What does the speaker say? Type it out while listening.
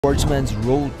Schwartzman's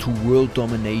road to world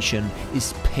domination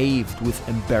is paved with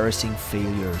embarrassing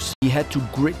failures. He had to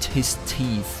grit his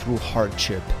teeth through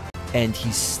hardship, and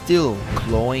he's still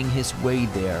clawing his way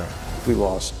there. We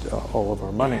lost all of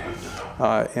our money,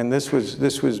 and this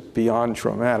was beyond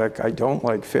traumatic. I don't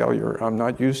like failure. I'm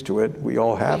not used to it. We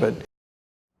all have it.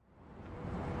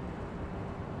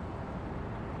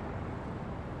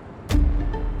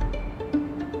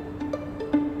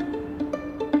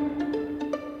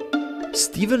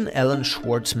 Stephen Alan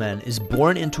Schwartzman is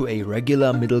born into a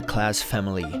regular middle-class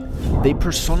family. They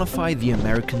personify the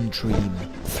American dream.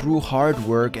 Through hard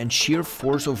work and sheer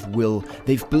force of will,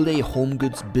 they've built a home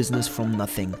goods business from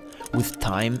nothing. With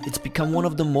time, it's become one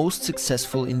of the most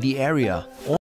successful in the area.